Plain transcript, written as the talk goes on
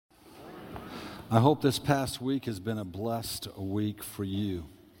I hope this past week has been a blessed week for you.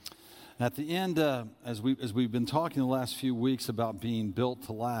 At the end, as we've been talking the last few weeks about being built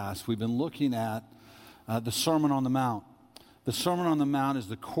to last, we've been looking at the Sermon on the Mount. The Sermon on the Mount is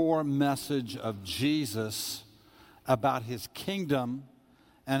the core message of Jesus about his kingdom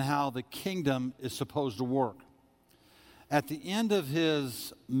and how the kingdom is supposed to work. At the end of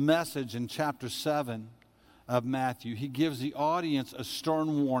his message in chapter 7 of Matthew, he gives the audience a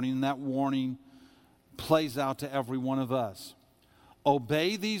stern warning, and that warning plays out to every one of us.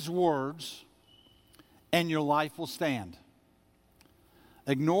 Obey these words, and your life will stand.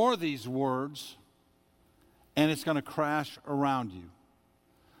 Ignore these words, and it's going to crash around you.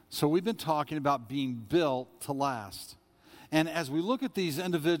 So we've been talking about being built to last. And as we look at these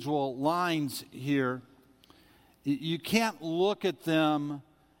individual lines here, you can't look at them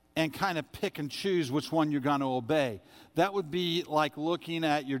and kind of pick and choose which one you're going to obey. That would be like looking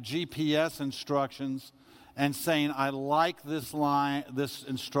at your GPS instructions and saying, I like this line, this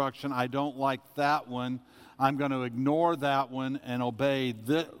instruction, I don't like that one. I'm going to ignore that one and obey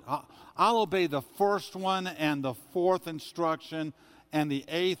this. I'll obey the first one and the fourth instruction and the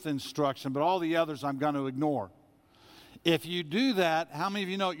eighth instruction, but all the others I'm going to ignore. If you do that, how many of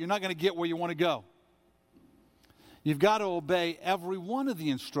you know you're not going to get where you want to go? You've got to obey every one of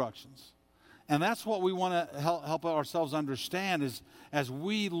the instructions. And that's what we want to help ourselves understand is as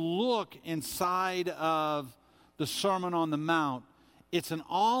we look inside of the Sermon on the Mount, it's an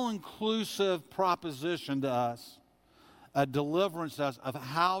all-inclusive proposition to us, a deliverance to us of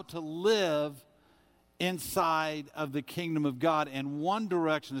how to live inside of the kingdom of God. And one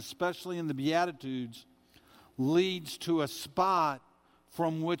direction, especially in the Beatitudes, leads to a spot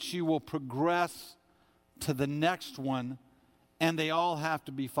from which you will progress to the next one, and they all have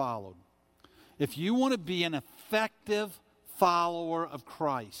to be followed. If you want to be an effective follower of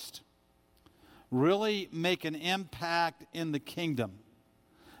Christ, really make an impact in the kingdom,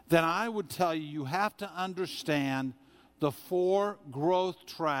 then I would tell you, you have to understand the 4 growth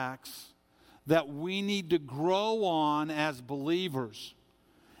tracks that we need to grow on as believers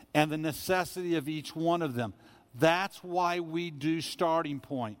and the necessity of each one of them. That's why we do Starting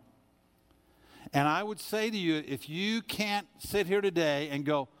Point. And I would say to you, if you can't sit here today and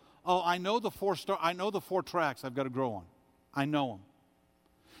go, oh, I know the 4 tracks I've got to grow on. I know them.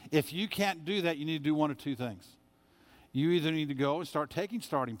 If you can't do that, you need to do one of 2 things. You either need to go and start taking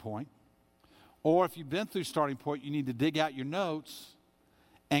Starting Point, or if you've been through Starting Point, you need to dig out your notes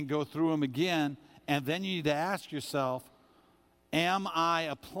and go through them again, and then you need to ask yourself, am I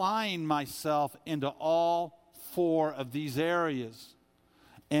applying myself into all 4 of these areas?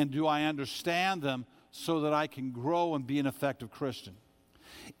 And do I understand them so that I can grow and be an effective Christian?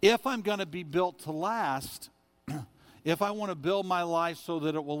 If I'm going to be built to last, if I want to build my life so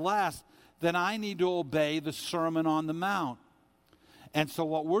that it will last, then I need to obey the Sermon on the Mount. And so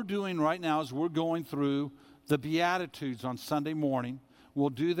what we're doing right now is we're going through the Beatitudes on Sunday morning. We'll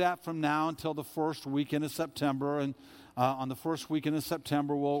do that from now until the first weekend of September. And on the first weekend of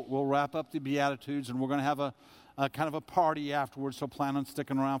September, we'll wrap up the Beatitudes, and we're going to have a kind of a party afterwards, so plan on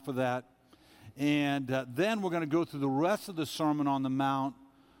sticking around for that. And then we're going to go through the rest of the Sermon on the Mount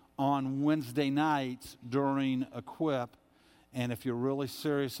on Wednesday nights during Equip. And if you're really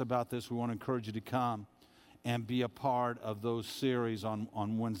serious about this, we want to encourage you to come and be a part of those series on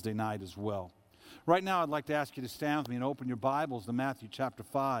Wednesday night as well. Right now, I'd like to ask you to stand with me and open your Bibles to Matthew chapter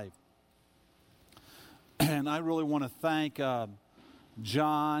 5. And I really want to thank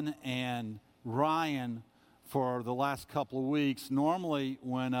John and Ryan for the last couple of weeks. Normally,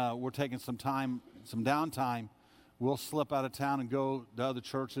 when we're taking some downtime, we'll slip out of town and go to other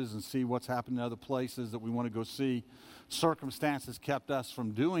churches and see what's happening in other places that we want to go see. Circumstances kept us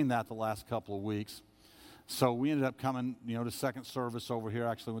from doing that the last couple of weeks. So we ended up coming, to second service over here.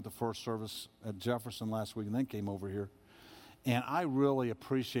 Actually went to first service at Jefferson last week and then came over here. And I really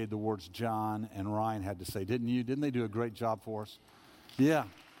appreciated the words John and Ryan had to say. Didn't you? Didn't they do a great job for us? Yeah.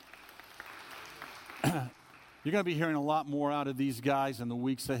 You're going to be hearing a lot more out of these guys in the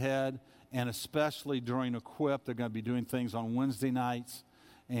weeks ahead, and especially during Equip. They're going to be doing things on Wednesday nights,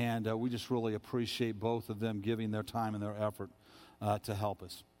 and we just really appreciate both of them giving their time and their effort to help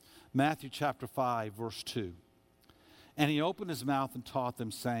us. Matthew chapter 5, verse 2. And he opened his mouth and taught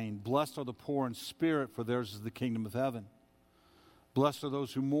them, saying, Blessed are the poor in spirit, for theirs is the kingdom of heaven. Blessed are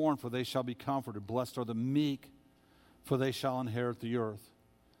those who mourn, for they shall be comforted. Blessed are the meek, for they shall inherit the earth.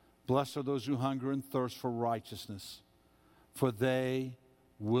 Blessed are those who hunger and thirst for righteousness, for they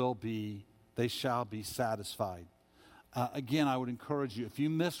shall be satisfied. Again, I would encourage you, if you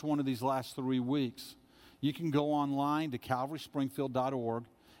missed one of these last 3 weeks, you can go online to calvaryspringfield.org,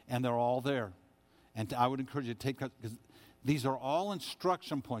 and they're all there. And I would encourage you to take, because these are all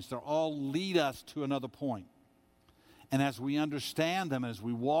instruction points. They're all lead us to another point. And as we understand them, as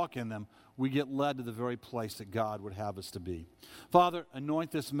we walk in them, we get led to the very place that God would have us to be. Father,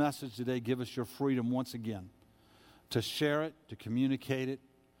 anoint this message today. Give us your freedom once again to share it, to communicate it.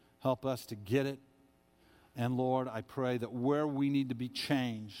 Help us to get it. And Lord, I pray that where we need to be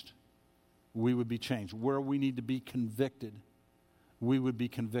changed, we would be changed. Where we need to be convicted, we would be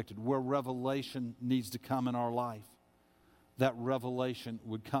convicted. Where revelation needs to come in our life, that revelation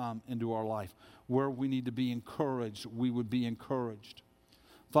would come into our life. Where we need to be encouraged, we would be encouraged.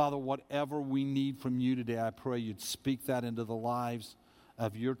 Father, whatever we need from you today, I pray you'd speak that into the lives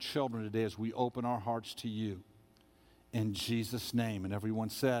of your children today as we open our hearts to you. In Jesus' name. And everyone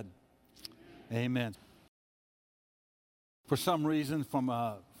said, Amen. For some reason,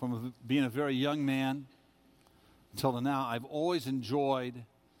 from being a very young man until now, I've always enjoyed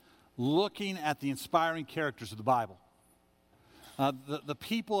looking at the inspiring characters of the Bible. The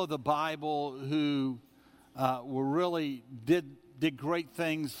people of the Bible who were really did great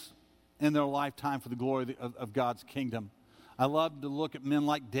things in their lifetime for the glory of God's kingdom. I love to look at men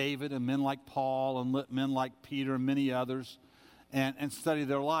like David and men like Paul and men like Peter and many others and study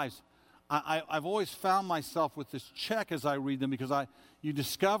their lives. I've always found myself with this check as I read them, because you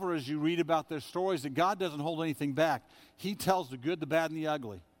discover as you read about their stories that God doesn't hold anything back. He tells the good, the bad, and the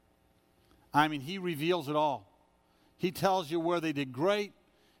ugly. I mean, he reveals it all. He tells you where they did great.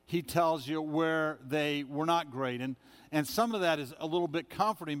 He tells you where they were not great. And some of that is a little bit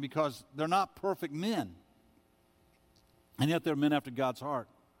comforting because they're not perfect men. And yet they're men after God's heart.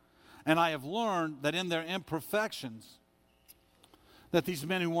 And I have learned that in their imperfections, that these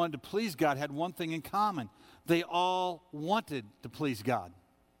men who wanted to please God had one thing in common. They all wanted to please God.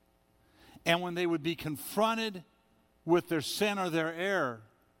 And when they would be confronted with their sin or their error,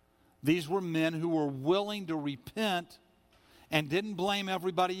 these were men who were willing to repent and didn't blame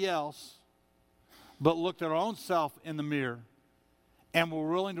everybody else, but looked at their own self in the mirror and were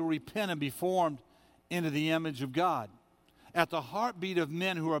willing to repent and be formed into the image of God. At the heartbeat of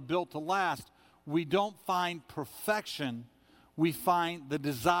men who are built to last, we don't find perfection. We find the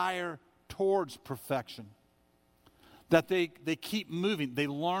desire towards perfection. That they keep moving. They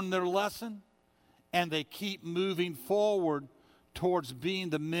learn their lesson, and they keep moving forward towards being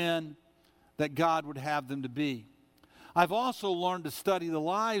the men that God would have them to be. I've also learned to study the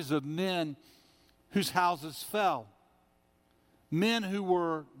lives of men whose houses fell. Men who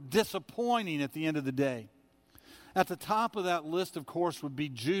were disappointing at the end of the day. At the top of that list, of course, would be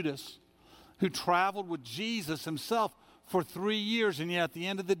Judas, who traveled with Jesus himself for 3 years, and yet at the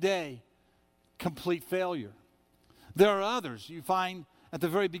end of the day, complete failure. There are others. You find at the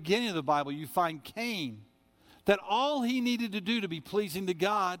very beginning of the Bible, you find Cain, that all he needed to do to be pleasing to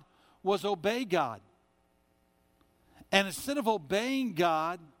God was obey God. And instead of obeying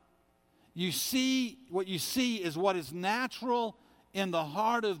God, what you see is what is natural in the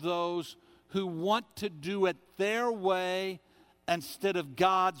heart of those who want to do it their way instead of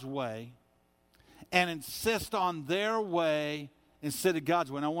God's way, and insist on their way instead of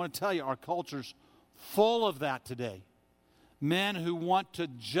God's way. And I want to tell you, our culture's full of that today. Men who want to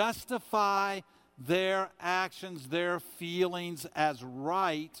justify their actions, their feelings as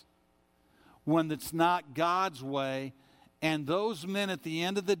right when it's not God's way. And those men at the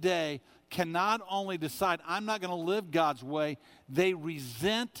end of the day can not only decide, I'm not going to live God's way, they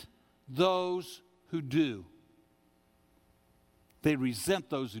resent those who do. They resent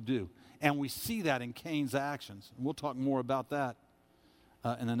those who do. And we see that in Cain's actions. And we'll talk more about that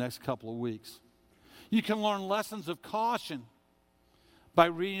in the next couple of weeks. You can learn lessons of caution by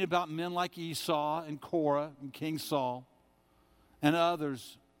reading about men like Esau and Korah and King Saul and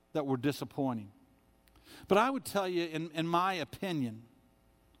others that were disappointing. But I would tell you, in my opinion,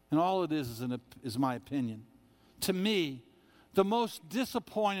 and all it is my opinion, to me, the most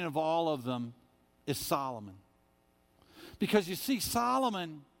disappointing of all of them is Solomon. Because you see,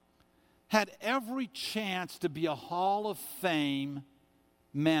 Solomon had every chance to be a Hall of Fame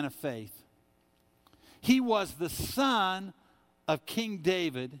man of faith. He was the son of King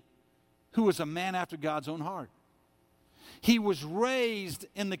David, who was a man after God's own heart. He was raised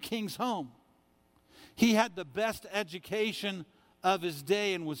in the king's home. He had the best education of his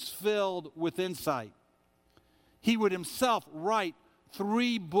day and was filled with insight. He would himself write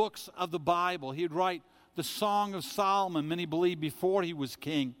 3 books of the Bible. He would write the Song of Solomon, many believe before he was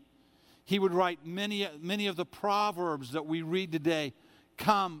king. He would write many of the Proverbs that we read today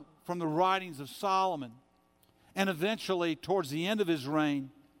come from the writings of Solomon. And eventually, towards the end of his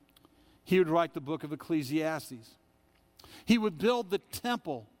reign, he would write the book of Ecclesiastes. He would build the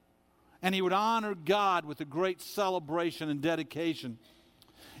temple And he would honor God with a great celebration and dedication.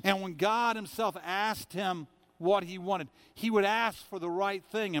 And when God himself asked him what he wanted, he would ask for the right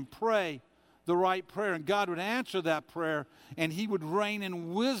thing and pray the right prayer. And God would answer that prayer, and he would reign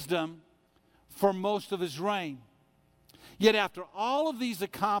in wisdom for most of his reign. Yet after all of these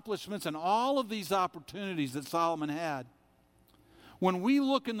accomplishments and all of these opportunities that Solomon had, when we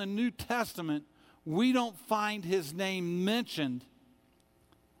look in the New Testament, we don't find his name mentioned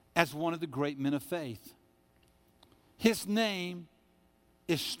as one of the great men of faith. His name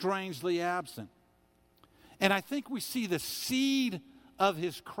is strangely absent. And I think we see the seed of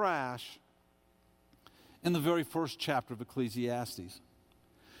his crash in the very first chapter of Ecclesiastes.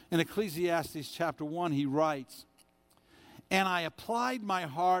 In Ecclesiastes chapter 1, he writes, "And I applied my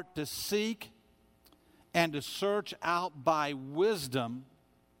heart to seek and to search out by wisdom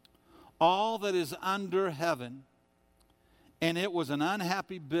all that is under heaven, and it was an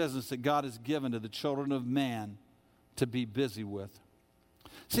unhappy business that God has given to the children of man to be busy with."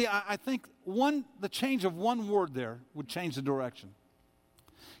 See, I think the change of one word there would change the direction.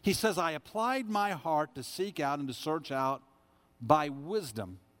 He says, "I applied my heart to seek out and to search out by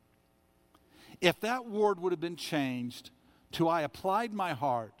wisdom." If that word would have been changed to "I applied my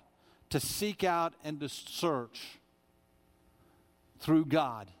heart to seek out and to search through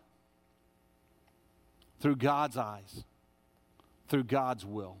God, through God's eyes, through God's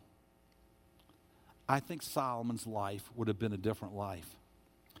will," I think Solomon's life would have been a different life.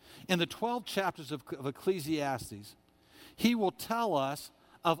 In the 12 chapters of Ecclesiastes, he will tell us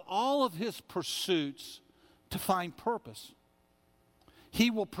of all of his pursuits to find purpose. He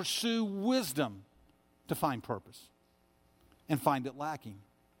will pursue wisdom to find purpose and find it lacking.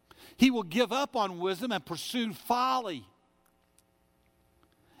 He will give up on wisdom and pursue folly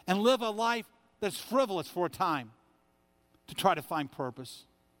and live a life that's frivolous for a time to try to find purpose,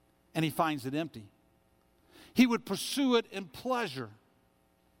 and he finds it empty. He would pursue it in pleasure,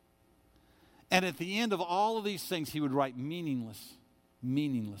 and at the end of all of these things, he would write meaningless,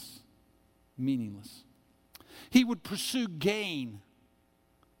 meaningless, meaningless. He would pursue gain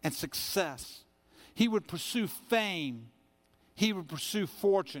and success. He would pursue fame. He would pursue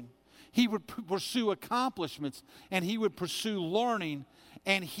fortune. He would pursue accomplishments, and he would pursue learning,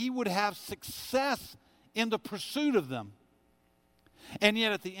 and he would have success in the pursuit of them. And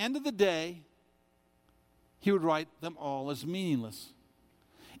yet at the end of the day, he would write them all as meaningless.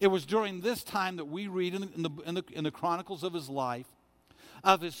 It was during this time that we read in the chronicles of his life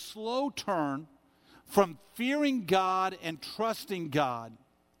of his slow turn from fearing God and trusting God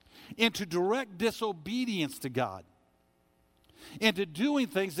into direct disobedience to God, into doing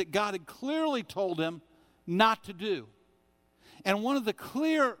things that God had clearly told him not to do. And one of the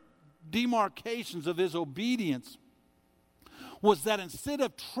clear demarcations of his obedience was that instead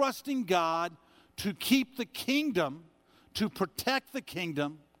of trusting God to keep the kingdom, to protect the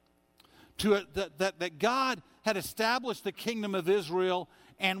kingdom, that God had established the kingdom of Israel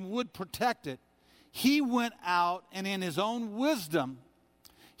and would protect it, he went out and in his own wisdom,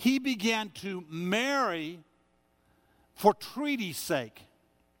 he began to marry for treaty's sake.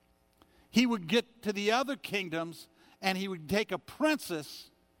 He would get to the other kingdoms and he would take a princess,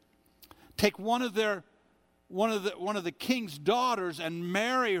 take one of the king's daughters and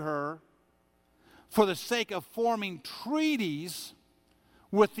marry her for the sake of forming treaties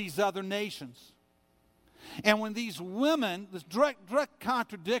with these other nations. And when these women, this direct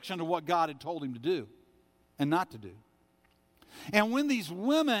contradiction to what God had told him to do and not to do. And when these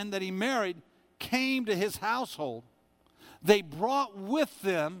women that he married came to his household, they brought with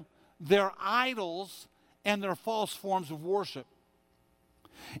them their idols and their false forms of worship.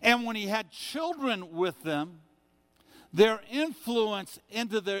 And when he had children with them, their influence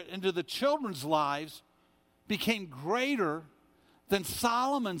into the children's lives became greater than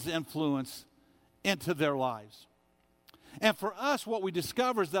Solomon's influence into their lives. And for us, what we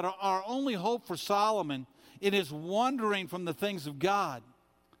discover is that our only hope for Solomon in his wandering from the things of God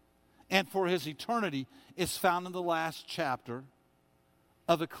and for his eternity is found in the last chapter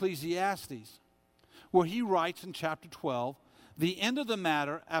of Ecclesiastes, where he writes in chapter 12, the end of the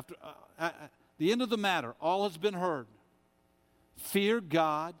matter, all has been heard. Fear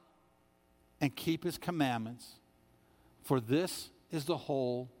God and keep his commandments, for this is the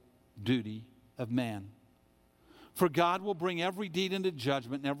whole duty of man. For God will bring every deed into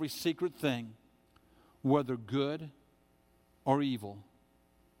judgment and every secret thing, whether good or evil.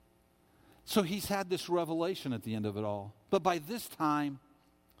 So he's had this revelation at the end of it all. But by this time,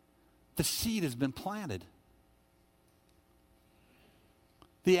 the seed has been planted.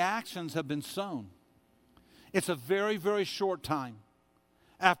 The actions have been sown. It's a very, very short time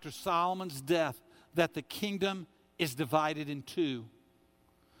after Solomon's death that the kingdom is divided in two,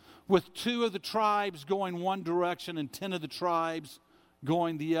 with 2 of the tribes going one direction and 10 of the tribes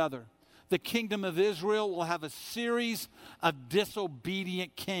going the other. The kingdom of Israel will have a series of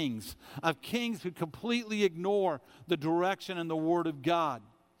disobedient kings, of kings who completely ignore the direction and the word of God.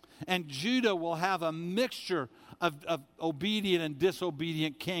 And Judah will have a mixture of obedient and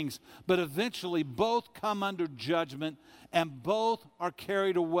disobedient kings. But eventually both come under judgment and both are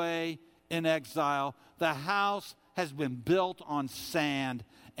carried away in exile. The house has been built on sand,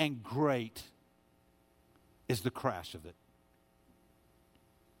 and great is the crash of it.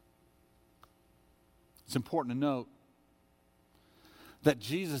 It's important to note that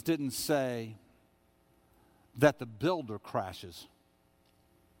Jesus didn't say that the builder crashes.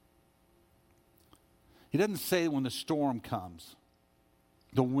 He doesn't say when the storm comes,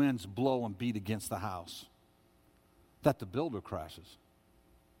 the winds blow and beat against the house, that the builder crashes.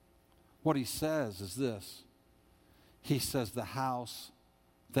 What he says is this. He says the house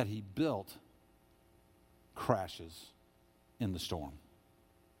that he built crashes in the storm.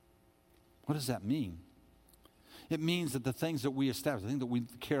 What does that mean? It means that the things that we establish, the things that we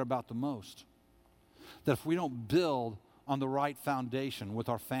care about the most, that if we don't build on the right foundation with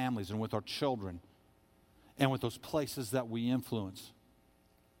our families and with our children and with those places that we influence,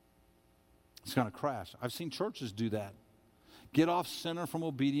 it's going to crash. I've seen churches do that. Get off center from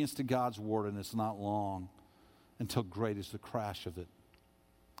obedience to God's word, and it's not long until great is the crash of it.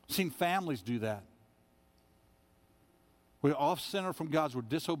 I've seen families do that. We're off center from God's word,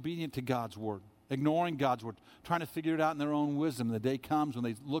 disobedient to God's word, ignoring God's word, trying to figure it out in their own wisdom. The day comes when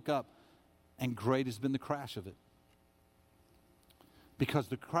they look up, and great has been the crash of it. Because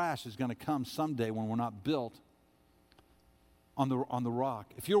the crash is going to come someday when we're not built on the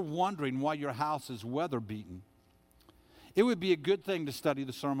rock. If you're wondering why your house is weather beaten, it would be a good thing to study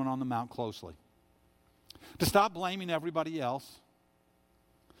the Sermon on the Mount closely. To stop blaming everybody else.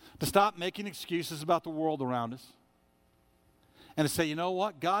 To stop making excuses about the world around us. And to say, you know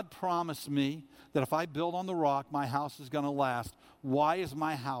what? God promised me that if I build on the rock, my house is going to last. Why is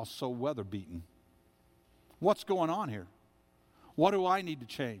my house so weather beaten? What's going on here? What do I need to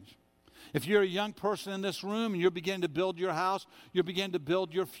change? If you're a young person in this room and you're beginning to build your house, you're beginning to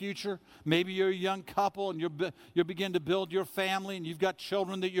build your future. Maybe you're a young couple and you're beginning to build your family and you've got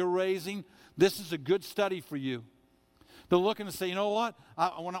children that you're raising. This is a good study for you. They're looking to say, you know what?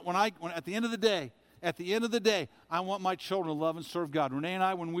 At the end of the day, I want my children to love and serve God. Renee and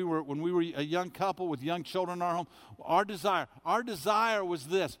I, when we were a young couple with young children in our home, our desire was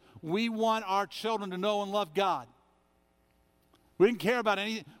this: we want our children to know and love God. We didn't care about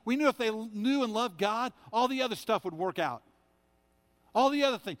anything. We knew if they knew and loved God, all the other stuff would work out. All the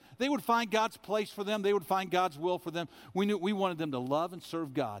other things. They would find God's place for them. They would find God's will for them. We wanted them to love and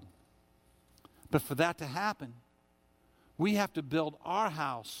serve God. But for that to happen, we have to build our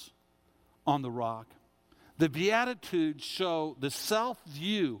house on the rock. The Beatitudes show the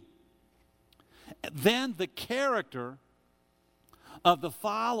self-view, then the character of the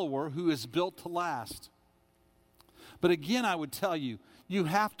follower who is built to last. But again, I would tell you, you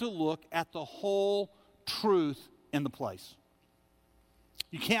have to look at the whole truth in the place.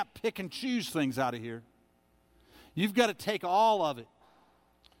 You can't pick and choose things out of here. You've got to take all of it.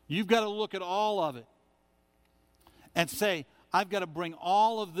 You've got to look at all of it and say, I've got to bring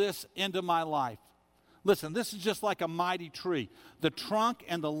all of this into my life. Listen, this is just like a mighty tree. The trunk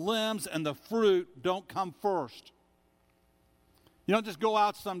and the limbs and the fruit don't come first. You don't just go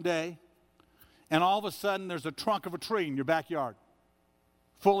out someday and all of a sudden there's a trunk of a tree in your backyard,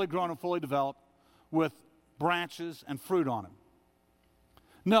 fully grown and fully developed with branches and fruit on them.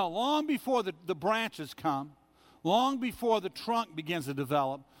 No, long before the branches come, long before the trunk begins to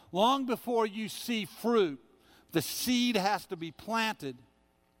develop, long before you see fruit, the seed has to be planted.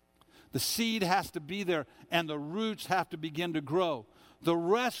 The seed has to be there, and the roots have to begin to grow. The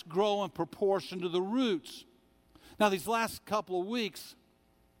rest grow in proportion to the roots. Now, these last couple of weeks,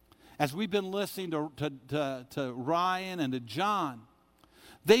 as we've been listening to Ryan and to John,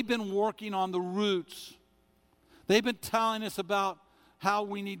 they've been working on the roots. They've been telling us about how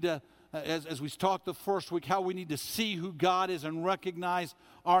we need to, as we talked the first week, how we need to see who God is and recognize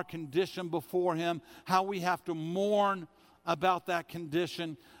our condition before Him, how we have to mourn about that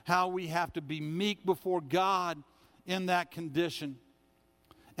condition, how we have to be meek before God in that condition.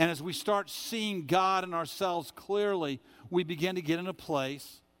 And as we start seeing God and ourselves clearly, we begin to get in a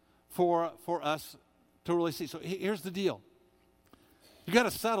place for us to really see. So here's the deal. You got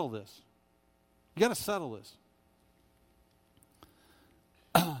to settle this. You got to settle this.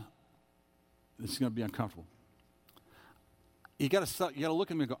 This is going to be uncomfortable. you got to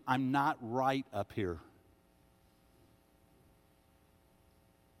look at me and go, I'm not right up here.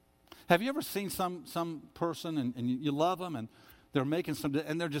 Have you ever seen some person and you love them and they're making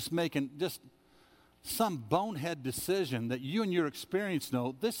they're just making some bonehead decision that you and your experience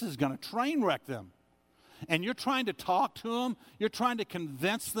know this is going to train wreck them. And you're trying to talk to them, you're trying to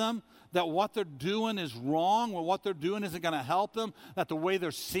convince them that what they're doing is wrong or what they're doing isn't going to help them, that the way they're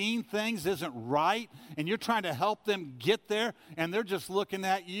seeing things isn't right, and you're trying to help them get there, and they're just looking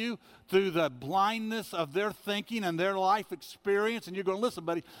at you through the blindness of their thinking and their life experience, and you're going, listen,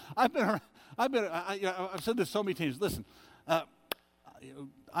 buddy, I've said this so many times. Listen, at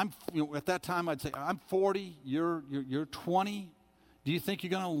that time I'd say, I'm 40, you're 20. Do you think you're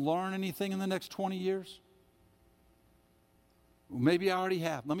going to learn anything in the next 20 years? Maybe I already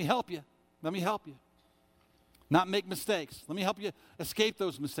have. Let me help you. Let me help you. Not make mistakes. Let me help you escape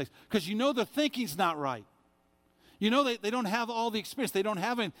those mistakes. Because you know their thinking's not right. You know they don't have all the experience. They don't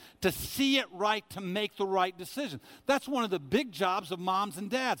have it to see it right, to make the right decision. That's one of the big jobs of moms and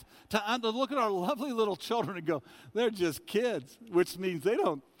dads, to look at our lovely little children and go, they're just kids, which means they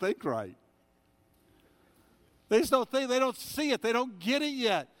don't think right. They just don't think, they don't see it, they don't get it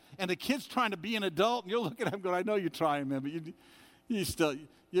yet. And the kid's trying to be an adult, and you're looking at him going, I know you're trying, man, but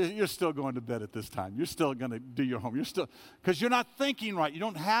you're still going to bed at this time. You're still going to do your homework. Because you're not thinking right. You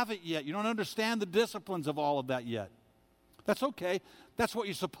don't have it yet. You don't understand the disciplines of all of that yet. That's okay. That's what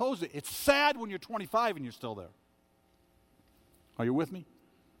you're supposed to. It's sad when you're 25 and you're still there. Are you with me?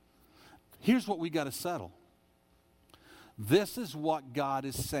 Here's what we got to settle. This is what God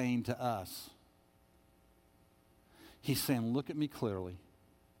is saying to us. He's saying, look at me clearly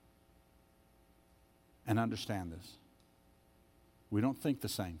and understand this. We don't think the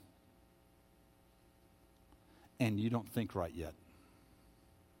same. And you don't think right yet.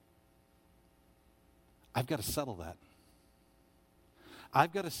 I've got to settle that.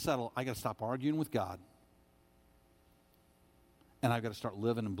 I've got to stop arguing with God. And I've got to start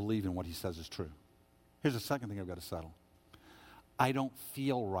living and believing what he says is true. Here's the second thing I've got to settle. I don't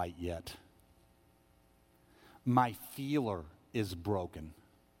feel right yet. My feeler is broken.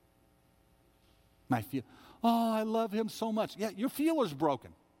 Oh, I love him so much. Yeah, your feeler's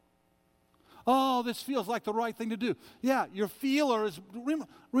broken. Oh, this feels like the right thing to do. Yeah, your feeler is,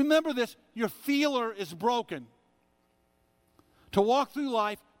 remember this, your feeler is broken. To walk through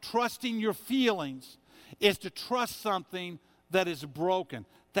life trusting your feelings is to trust something that is broken.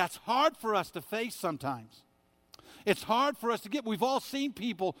 That's hard for us to face sometimes. It's hard for us to get. We've all seen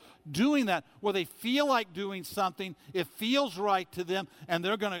people doing that where they feel like doing something, it feels right to them, and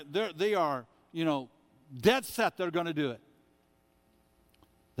they are, dead set they're going to do it.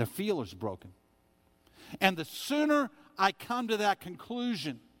 Their feeler's broken. And the sooner I come to that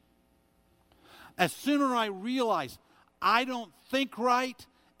conclusion, as sooner I realize I don't think right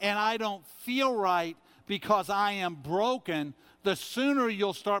and I don't feel right because I am broken, the sooner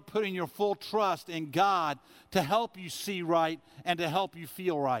you'll start putting your full trust in God to help you see right and to help you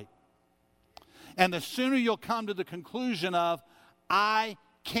feel right. And the sooner you'll come to the conclusion of, I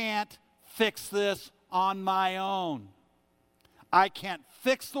can't fix this on my own. I can't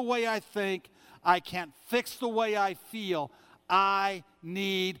fix the way I think. I can't fix the way I feel. I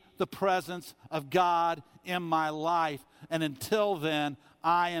need the presence of God in my life. And until then,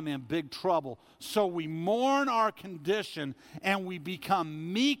 I am in big trouble. So we mourn our condition and we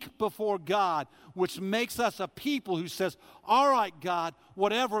become meek before God, which makes us a people who says, all right, God,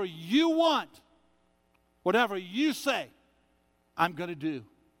 whatever you want, whatever you say, I'm going to do.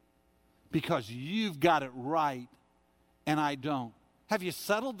 Because you've got it right and I don't. Have you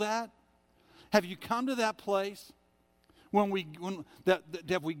settled that? Have you come to that place? Have we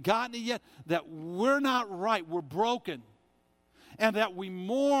gotten it yet? That we're not right, we're broken. And that we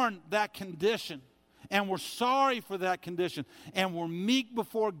mourn that condition. And we're sorry for that condition. And we're meek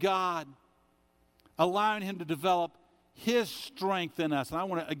before God, allowing him to develop his strength in us. And I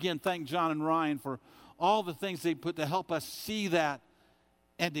want to, again, thank John and Ryan for all the things they put to help us see that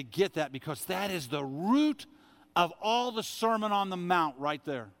and to get that, because that is the root of all the Sermon on the Mount right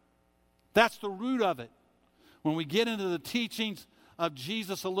there. That's the root of it. When we get into the teachings of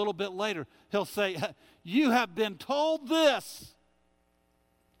Jesus a little bit later, he'll say, you have been told this,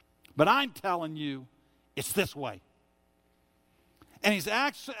 but I'm telling you, it's this way. And he's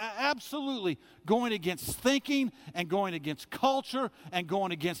absolutely going against thinking and going against culture and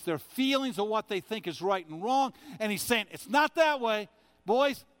going against their feelings of what they think is right and wrong. And he's saying, it's not that way.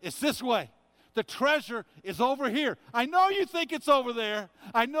 Boys, it's this way. The treasure is over here. I know you think it's over there.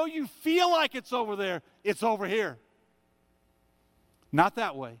 I know you feel like it's over there. It's over here. Not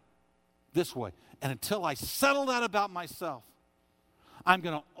that way. This way. And until I settle that about myself, I'm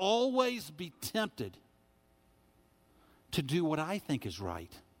going to always be tempted to do what I think is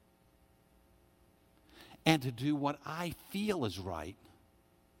right and to do what I feel is right,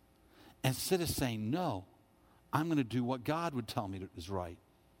 instead of saying, no, I'm going to do what God would tell me is right.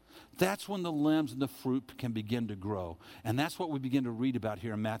 That's when the limbs and the fruit can begin to grow. And that's what we begin to read about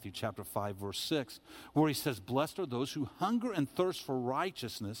here in Matthew chapter 5, verse 6, where he says, blessed are those who hunger and thirst for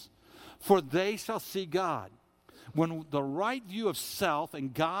righteousness, for they shall see God. When the right view of self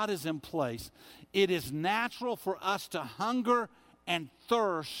and God is in place, it is natural for us to hunger and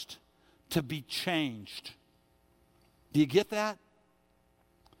thirst to be changed. Do you get that?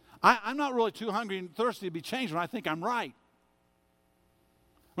 I'm not really too hungry and thirsty to be changed when I think I'm right.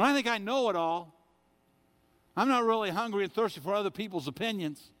 When I think I know it all, I'm not really hungry and thirsty for other people's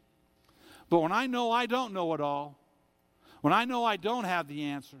opinions. But when I know I don't know it all, when I know I don't have the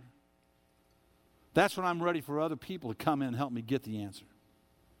answer, that's when I'm ready for other people to come in and help me get the answer.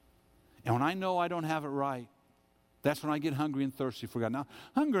 And when I know I don't have it right, that's when I get hungry and thirsty for God. Now,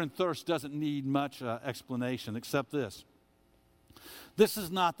 hunger and thirst doesn't need much explanation except this. This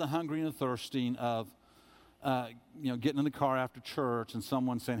is not the hungry and thirsting of, getting in the car after church and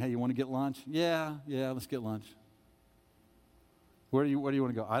someone saying, hey, you want to get lunch? Yeah, let's get lunch. Where do you want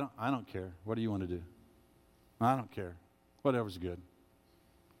to go? I don't care. What do you want to do? I don't care. Whatever's good.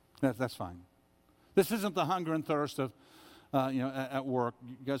 That's fine. This isn't the hunger and thirst of, at work.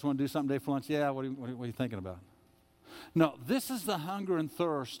 You guys want to do something today for lunch? Yeah, what are you thinking about? No, this is the hunger and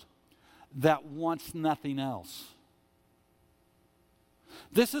thirst that wants nothing else.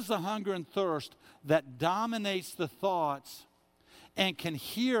 This is the hunger and thirst that dominates the thoughts and can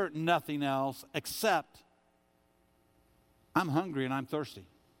hear nothing else except, I'm hungry and I'm thirsty.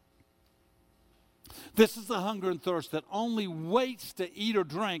 This is the hunger and thirst that only waits to eat or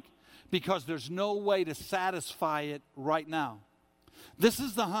drink because there's no way to satisfy it right now. This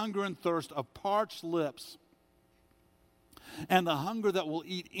is the hunger and thirst of parched lips and the hunger that will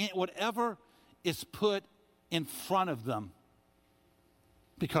eat whatever is put in front of them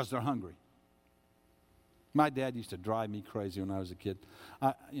because they're hungry. My dad used to drive me crazy when I was a kid.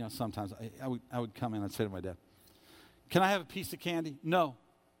 Sometimes I would come in and I'd say to my dad, can I have a piece of candy? No.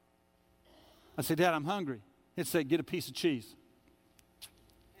 I'd say, Dad, I'm hungry. He'd say, get a piece of cheese.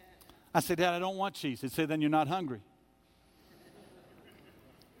 I say, Dad, I don't want cheese. He'd say, then you're not hungry.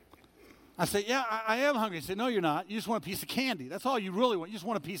 I say, yeah, I am hungry. He'd say, no, you're not. You just want a piece of candy. That's all you really want. You just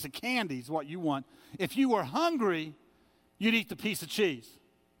want a piece of candy is what you want. If you were hungry, you'd eat the piece of cheese.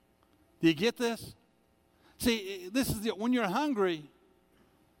 Do you get this? See, this is when you're hungry,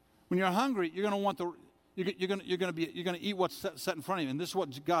 you're going to want you're going to eat what's set in front of you. And this is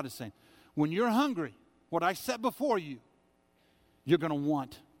what God is saying. When you're hungry, what I set before you, you're going to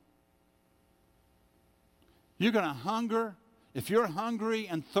want. You're going to hunger. If you're hungry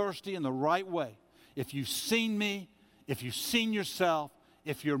and thirsty in the right way, if you've seen me, if you've seen yourself,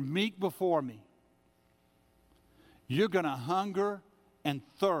 if you're meek before me, you're going to hunger and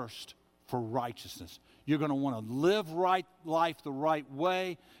thirst for righteousness. You're going to want to live life the right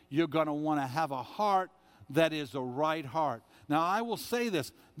way. You're going to want to have a heart that is a right heart. Now, I will say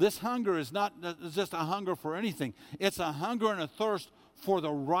this. This hunger is not just a hunger for anything. It's a hunger and a thirst for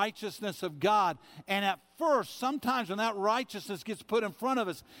the righteousness of God. And at first, sometimes when that righteousness gets put in front of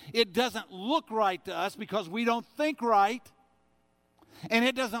us, it doesn't look right to us because we don't think right. And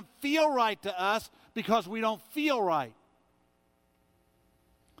it doesn't feel right to us because we don't feel right.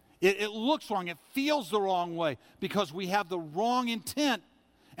 It looks wrong. It feels the wrong way because we have the wrong intent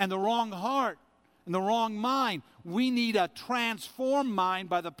and the wrong heart and the wrong mind. We need a transformed mind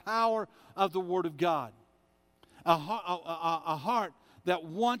by the power of the Word of God. A heart that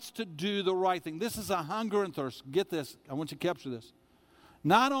wants to do the right thing. This is a hunger and thirst. Get this. I want you to capture this.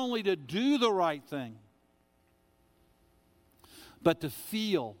 Not only to do the right thing, but to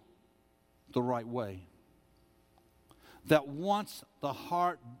feel the right way. That wants the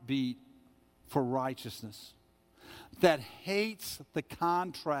heartbeat for righteousness. That hates the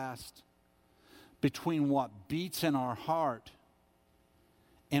contrast between what beats in our heart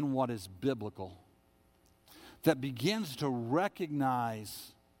and what is biblical. That begins to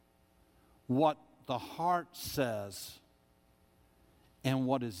recognize what the heart says and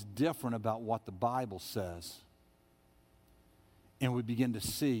what is different about what the Bible says. And we begin to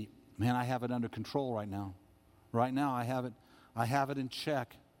see, man, I have it under control right now. Right now, I have it in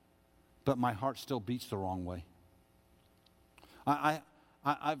check, but my heart still beats the wrong way. I've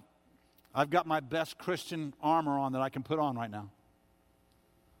got my best Christian armor on that I can put on right now.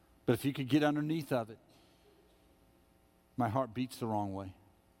 But if you could get underneath of it, my heart beats the wrong way.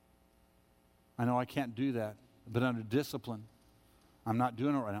 I know I can't do that, but under discipline, I'm not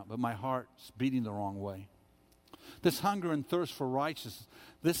doing it right now, but my heart's beating the wrong way. This hunger and thirst for righteousness,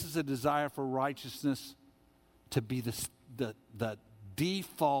 this is a desire for righteousness to be the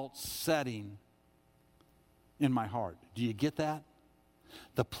default setting in my heart. Do you get that?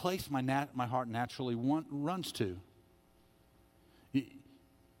 The place my heart naturally runs to.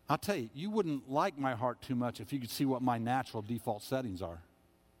 I'll tell you, you wouldn't like my heart too much if you could see what my natural default settings are.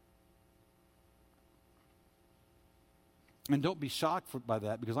 And don't be shocked by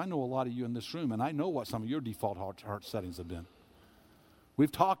that, because I know a lot of you in this room, and I know what some of your default heart settings have been.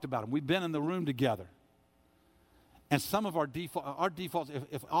 We've talked about them. We've been in the room together. And some of our defaults,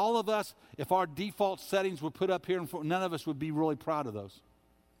 if all of us, if our default settings were put up here, none of us would be really proud of those.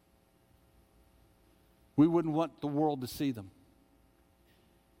 We wouldn't want the world to see them.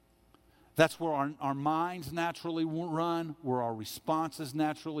 That's where our minds naturally run, where our responses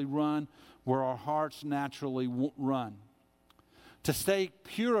naturally run, where our hearts naturally run. To stay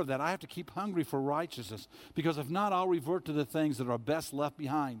pure of that, I have to keep hungry for righteousness, because if not, I'll revert to the things that are best left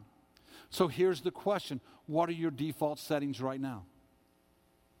behind. So here's the question. What are your default settings right now?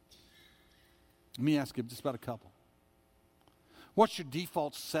 Let me ask you just about a couple. What's your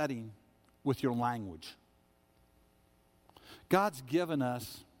default setting with your language? God's given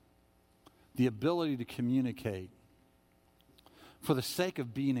us the ability to communicate for the sake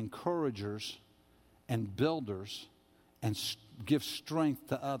of being encouragers and builders and give strength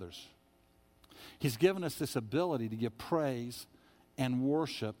to others. He's given us this ability to give praise and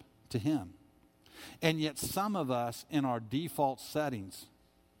worship to Him. And yet some of us in our default settings,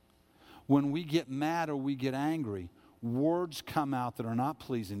 when we get mad or we get angry, words come out that are not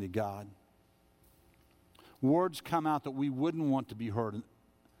pleasing to God. Words come out that we wouldn't want to be heard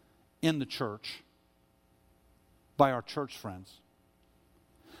in the church by our church friends.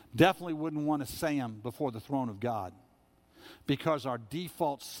 Definitely wouldn't want to say them before the throne of God, because our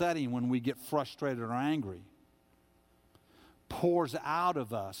default setting when we get frustrated or angry pours out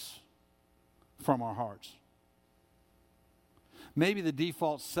of us from our hearts. Maybe the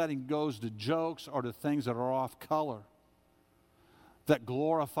default setting goes to jokes or to things that are off color, that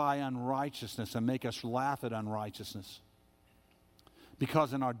glorify unrighteousness and make us laugh at unrighteousness.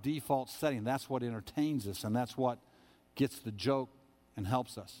 Because in our default setting, that's what entertains us, and that's what gets the joke and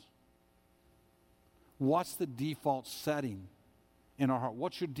helps us. What's the default setting in our heart?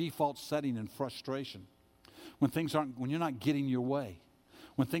 What's your default setting in frustration? When you're not getting your way,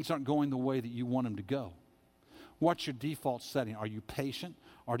 when things aren't going the way that you want them to go. What's your default setting? Are you patient,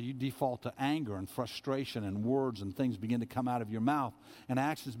 or do you default to anger and frustration, and words and things begin to come out of your mouth and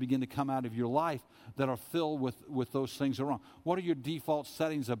actions begin to come out of your life that are filled with those things that are wrong? What are your default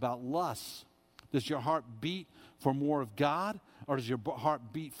settings about lust? Does your heart beat for more of God, or does your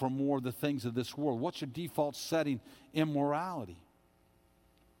heart beat for more of the things of this world? What's your default setting in morality?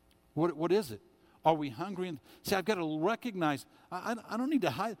 What is it? Are we hungry? See, I've got to recognize, I don't need to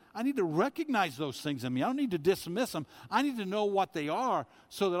hide. I need to recognize those things in me. I don't need to dismiss them. I need to know what they are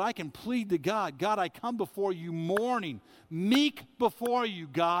so that I can plead to God. God, I come before you mourning, meek before you,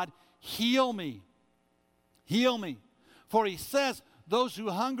 God. Heal me. Heal me. For He says, those who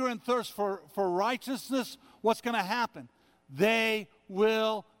hunger and thirst for righteousness, what's going to happen? They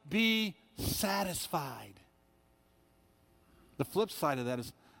will be satisfied. The flip side of that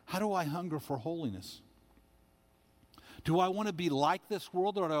is, how do I hunger for holiness? Do I want to be like this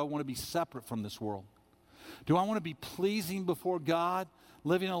world, or do I want to be separate from this world? Do I want to be pleasing before God,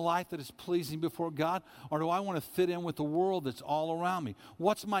 living a life that is pleasing before God, or do I want to fit in with the world that's all around me?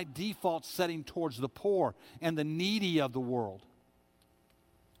 What's my default setting towards the poor and the needy of the world?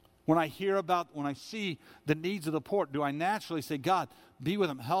 When I see the needs of the poor, do I naturally say, God, be with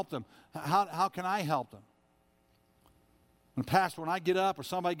them, help them? How can I help them? When I get up, or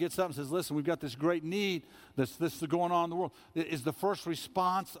somebody gets up and says, listen, we've got this great need this is going on in the world, is the first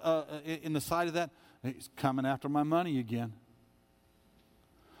response in the side of that, he's coming after my money again?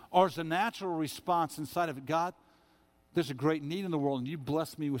 Or is the natural response inside of it, God, there's a great need in the world, and you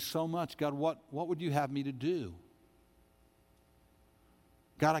blessed me with so much. God, what would you have me to do?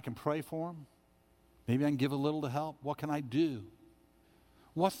 God, I can pray for him. Maybe I can give a little to help. What can I do?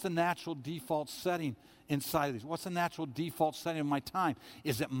 What's the natural default setting inside of these? What's the natural default setting of my time?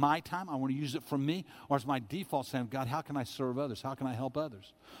 Is it my time? I want to use it for me. Or is my default setting, God, how can I serve others? How can I help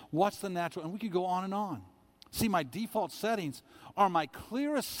others? What's the natural? And we could go on and on. See, my default settings are my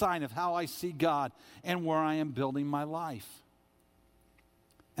clearest sign of how I see God and where I am building my life.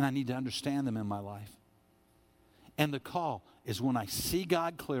 And I need to understand them in my life. And the call is when I see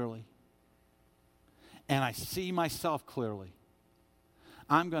God clearly and I see myself clearly,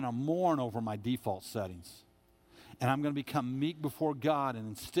 I'm going to mourn over my default settings. And I'm going to become meek before God. And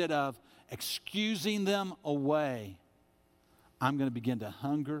instead of excusing them away, I'm going to begin to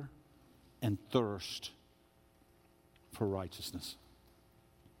hunger and thirst for righteousness.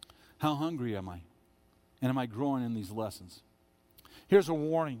 How hungry am I? And am I growing in these lessons? Here's a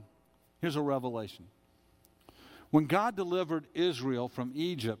warning. Here's a revelation. When God delivered Israel from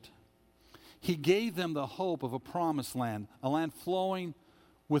Egypt, He gave them the hope of a promised land, a land flowing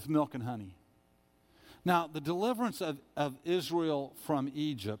with milk and honey. Now, the deliverance of Israel from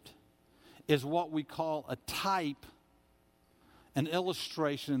Egypt is what we call a type, an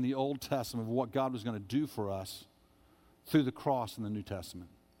illustration in the Old Testament of what God was going to do for us through the cross in the New Testament.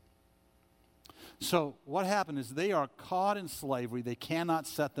 So what happened is they are caught in slavery. They cannot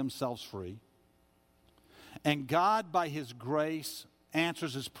set themselves free. And God, by His grace,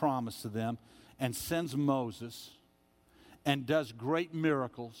 answers His promise to them and sends Moses and does great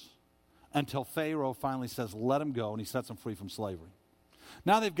miracles until Pharaoh finally says, let them go, and he sets them free from slavery.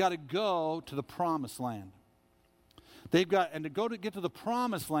 Now they've got to go to the promised land. And to get to the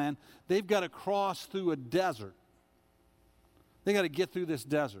promised land, they've got to cross through a desert. They got to get through this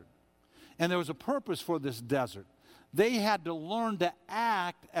desert. And there was a purpose for this desert. They had to learn to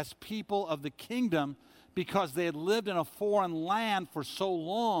act as people of the kingdom because they had lived in a foreign land for so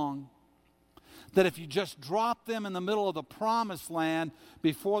long that if you just dropped them in the middle of the promised land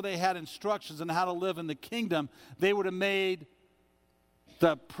before they had instructions on how to live in the kingdom, they would have made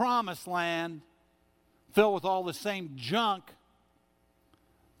the promised land filled with all the same junk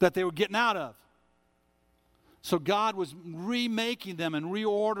that they were getting out of. So God was remaking them and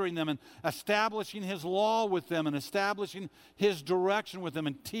reordering them and establishing His law with them and establishing His direction with them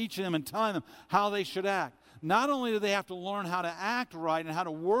and teaching them and telling them how they should act. Not only do they have to learn how to act right and how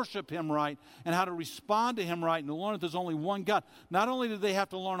to worship Him right and how to respond to Him right and to learn that there's only one God. Not only do they have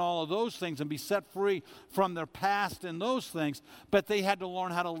to learn all of those things and be set free from their past and those things, but they had to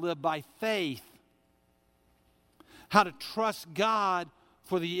learn how to live by faith. How to trust God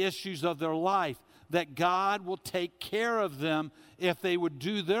for the issues of their life. That God will take care of them. If they would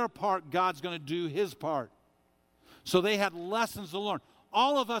do their part, God's going to do His part. So they had lessons to learn.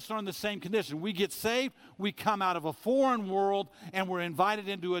 All of us are in the same condition. We get saved, we come out of a foreign world, and we're invited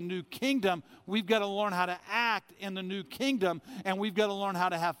into a new kingdom. We've got to learn how to act in the new kingdom, and we've got to learn how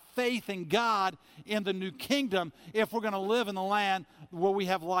to have faith in God in the new kingdom if we're going to live in the land where we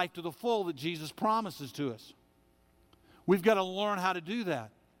have life to the full that Jesus promises to us. We've got to learn how to do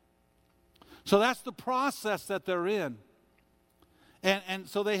that. So that's the process that they're in. And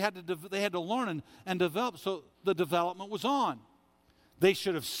so they had to learn and develop. So the development was on. They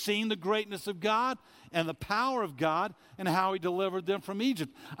should have seen the greatness of God and the power of God and how He delivered them from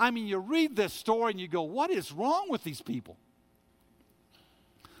Egypt. I mean, you read this story and you go, what is wrong with these people?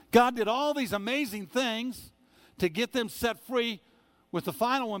 God did all these amazing things to get them set free, with the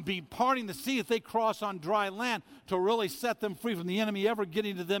final one being parting the sea if they cross on dry land to really set them free from the enemy ever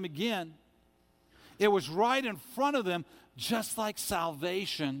getting to them again. It was right in front of them, just like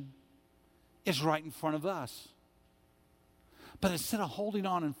salvation is right in front of us. But instead of holding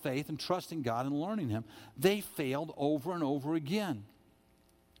on in faith and trusting God and learning Him, they failed over and over again.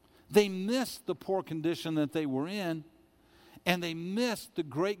 They missed the poor condition that they were in, and they missed the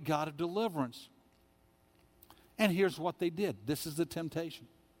great God of deliverance. And here's what they did. This is the temptation.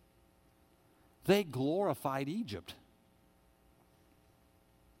 They glorified Egypt.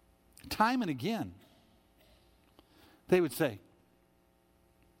 Time and again. They would say,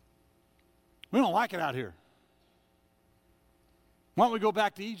 we don't like it out here. Why don't we go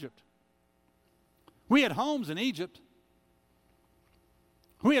back to Egypt? We had homes in Egypt.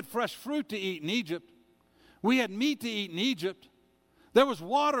 We had fresh fruit to eat in Egypt. We had meat to eat in Egypt. There was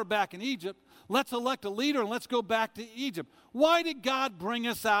water back in Egypt. Let's elect a leader and let's go back to Egypt. Why did God bring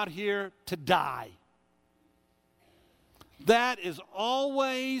us out here to die? That is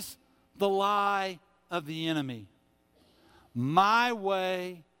always the lie of the enemy. My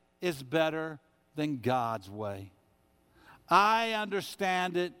way is better than God's way. I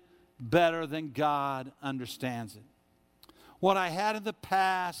understand it better than God understands it. What I had in the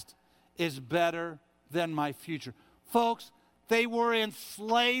past is better than my future. Folks, they were in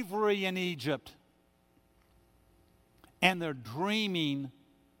slavery in Egypt. And they're dreaming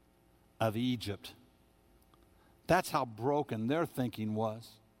of Egypt. That's how broken their thinking was.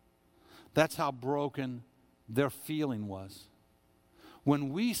 That's how broken their feeling was. When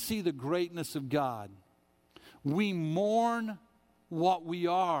we see the greatness of God, we mourn what we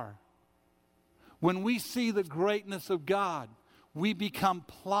are. When we see the greatness of God, we become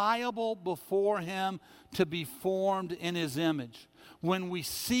pliable before Him to be formed in His image. when we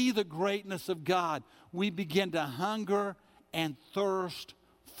see the greatness of God, we begin to hunger and thirst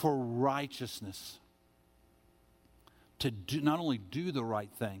for righteousness. To not only do the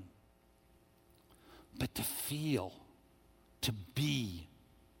right thing, but to feel, to be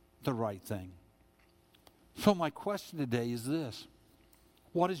the right thing. So my question today is this: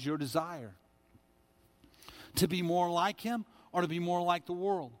 what is your desire? To be more like Him or to be more like the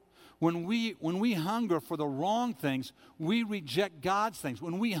world? When we hunger for the wrong things, we reject God's things.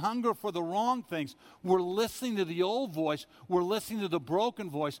 When we hunger for the wrong things, we're listening to the old voice. We're listening to the broken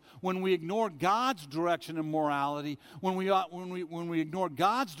voice. When we ignore God's direction and morality, when we ignore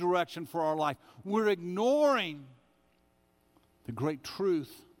God's direction for our life, we're ignoring the great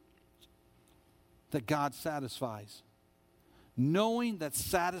truth that God satisfies. Knowing that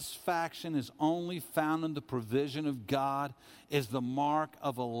satisfaction is only found in the provision of God is the mark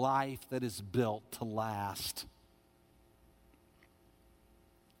of a life that is built to last.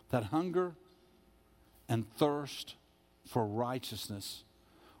 That hunger and thirst for righteousness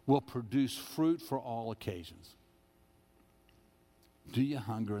will produce fruit for all occasions. Do you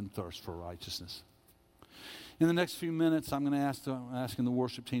hunger and thirst for righteousness? In the next few minutes, I'm going to asking the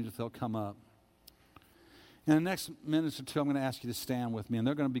worship team if they'll come up. In the next minutes or two, I'm going to ask you to stand with me, and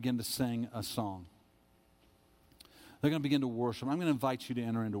they're going to begin to sing a song. They're going to begin to worship. I'm going to invite you to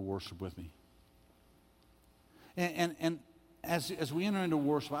enter into worship with me. And as we enter into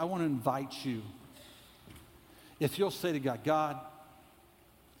worship, I want to invite you, if you'll say to God, God,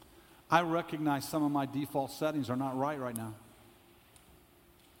 I recognize some of my default settings are not right now.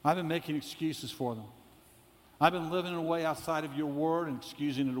 I've been making excuses for them. I've been living in a way outside of your word and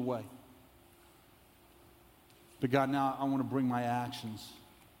excusing it away. But God, now I want to bring my actions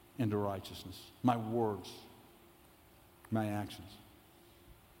into righteousness. My words, my actions.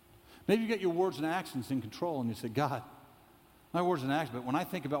 Maybe you get your words and actions in control and you say, God, my words and actions, but when I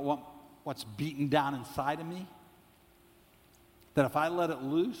think about what's beaten down inside of me, that if I let it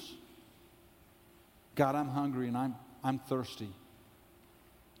loose, God, I'm hungry and I'm thirsty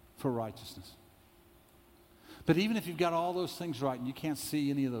for righteousness. But even if you've got all those things right and you can't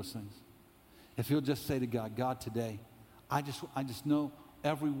see any of those things, if you'll just say to God, God, today, I just know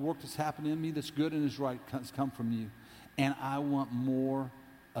every work that's happened in me that's good and is right has come from you. And I want more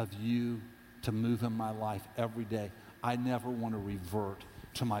of you to move in my life every day. I never want to revert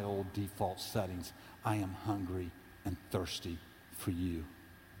to my old default settings. I am hungry and thirsty for you.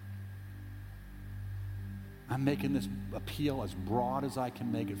 I'm making this appeal as broad as I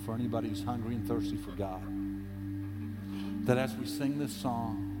can make it for anybody who's hungry and thirsty for God. That as we sing this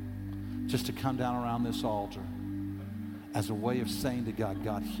song, just to come down around this altar as a way of saying to God,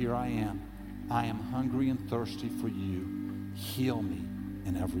 God, here I am. I am hungry and thirsty for you. Heal me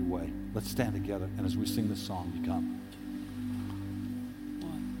in every way. Let's stand together, and as we sing this song, you come.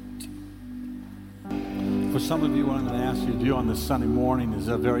 For some of you, what I'm going to ask you to do on this Sunday morning is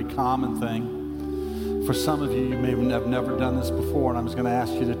a very common thing. For some of you, you may have never done this before, and I'm just going to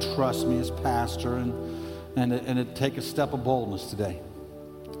ask you to trust me as pastor and to take a step of boldness today.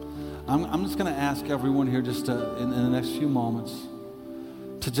 I'm just going to ask everyone here just in the next few moments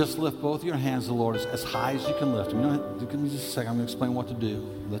to just lift both your hands to the Lord as high as you can lift them. Give me just a second. I'm going to explain what to do.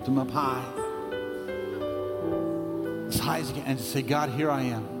 Lift them up high. As high as you can. And just say, God, here I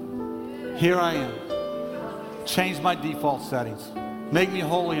am. Here I am. Change my default settings. Make me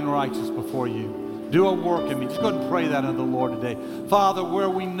holy and righteous before you. Do a work in me. Just go ahead and pray that unto the Lord today. Father, where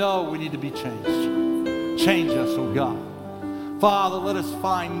we know we need to be changed, change us, oh God. Father, let us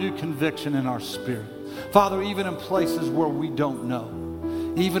find new conviction in our spirit. Father, even in places where we don't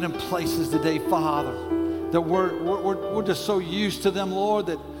know, even in places today, Father, that we're just so used to them, Lord,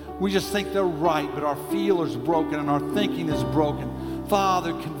 that we just think they're right, but our feeler's broken and our thinking is broken.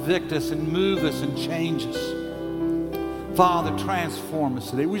 Father, convict us and move us and change us. Father, transform us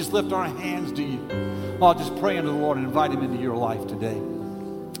today. We just lift our hands to you. Oh, just pray unto the Lord and invite him into your life today.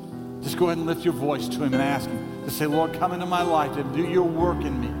 Just go ahead and lift your voice to him and ask him to say, Lord, come into my life and do your work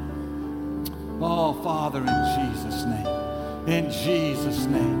in me. Oh, Father, in Jesus' name, in Jesus'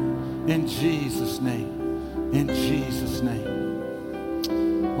 name, in Jesus' name, in Jesus' name.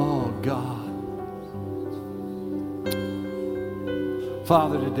 Oh, God.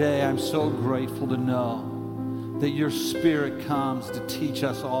 Father, today I'm so grateful to know that your Spirit comes to teach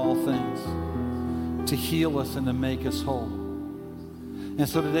us all things, to heal us and to make us whole. And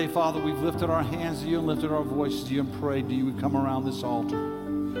so today, Father, we've lifted our hands to you and lifted our voices to you and prayed to you. We've come around this altar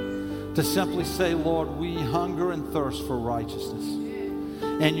to simply say, Lord, we hunger and thirst for righteousness,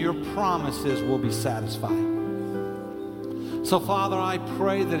 and your promises will be satisfied. So, Father, I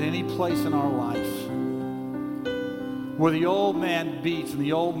pray that any place in our life where the old man beats and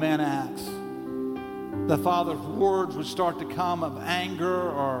the old man acts. That, Father, if words would start to come of anger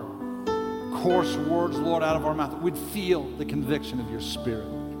or coarse words, Lord, out of our mouth, we'd feel the conviction of your Spirit.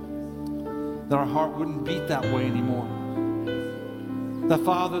 That our heart wouldn't beat that way anymore. That,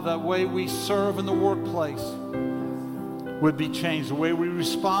 Father, the way we serve in the workplace would be changed. The way we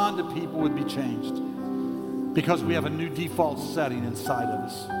respond to people would be changed. Because we have a new default setting inside of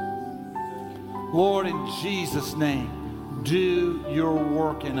us. Lord, in Jesus' name, do your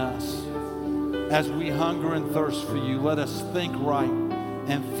work in us. As we hunger and thirst for you, let us think right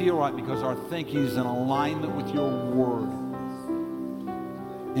and feel right because our thinking is in alignment with your word.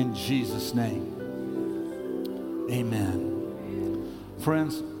 In Jesus' name, amen.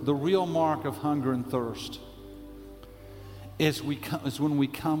 Friends, the real mark of hunger and thirst is when we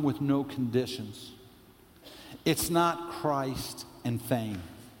come with no conditions. It's not Christ and fame.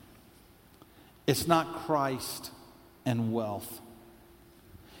 It's not Christ and wealth.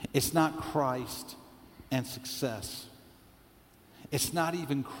 It's not Christ and success. It's not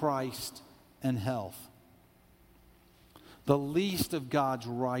even Christ and health. The least of God's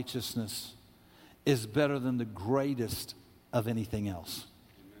righteousness is better than the greatest of anything else.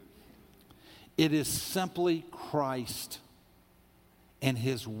 It is simply Christ and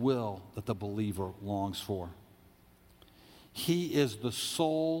his will that the believer longs for. He is the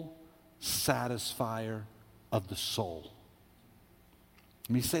sole satisfier of the soul.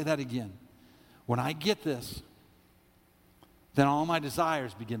 Let me say that again. When I get this, then all my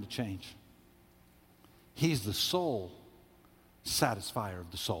desires begin to change. He's the sole satisfier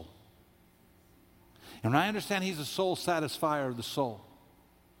of the soul. And when I understand he's the sole satisfier of the soul,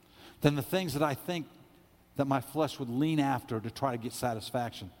 then the things that I think that my flesh would lean after to try to get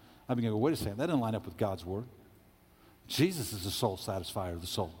satisfaction, I begin to go, wait a second, that doesn't line up with God's word. Jesus is the sole satisfier of the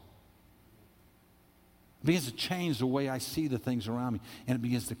soul. It begins to change the way I see the things around me, and it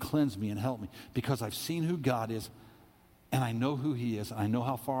begins to cleanse me and help me because I've seen who God is, and I know who he is, and I know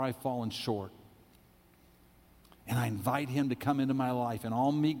how far I've fallen short. And I invite him to come into my life in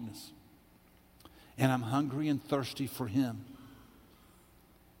all meekness, and I'm hungry and thirsty for him,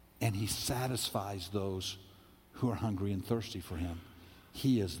 and he satisfies those who are hungry and thirsty for him.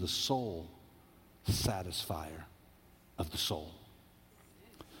 He is the sole satisfier of the soul.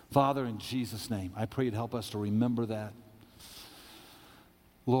 Father, in Jesus' name, I pray you'd help us to remember that.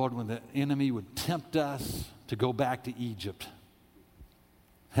 Lord, when the enemy would tempt us to go back to Egypt,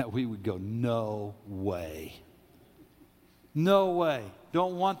 that we would go, no way. No way.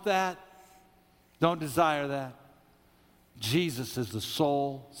 Don't want that. Don't desire that. Jesus is the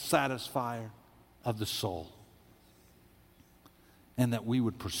sole satisfier of the soul. And that we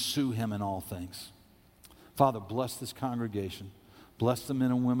would pursue him in all things. Father, bless this congregation. Bless the men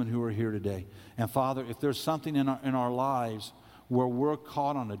and women who are here today. And Father, if there's something in our lives where we're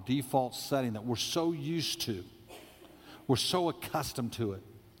caught on a default setting that we're so used to, we're so accustomed to it,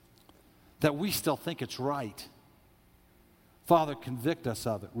 that we still think it's right, Father, convict us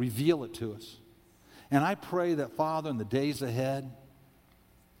of it. Reveal it to us. And I pray that, Father, in the days ahead,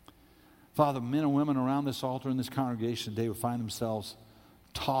 Father, men and women around this altar in this congregation today will find themselves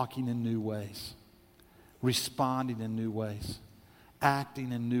talking in new ways, responding in new ways,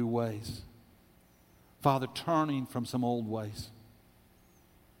 acting in new ways. Father, turning from some old ways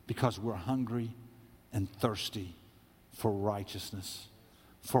because we're hungry and thirsty for righteousness.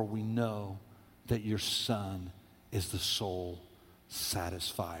 For we know that your Son is the sole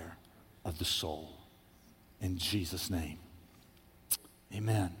satisfier of the soul. In Jesus' name,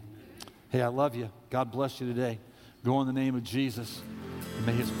 amen. Hey, I love you. God bless you today. Go in the name of Jesus, and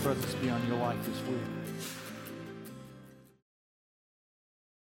may his presence be on your life this week.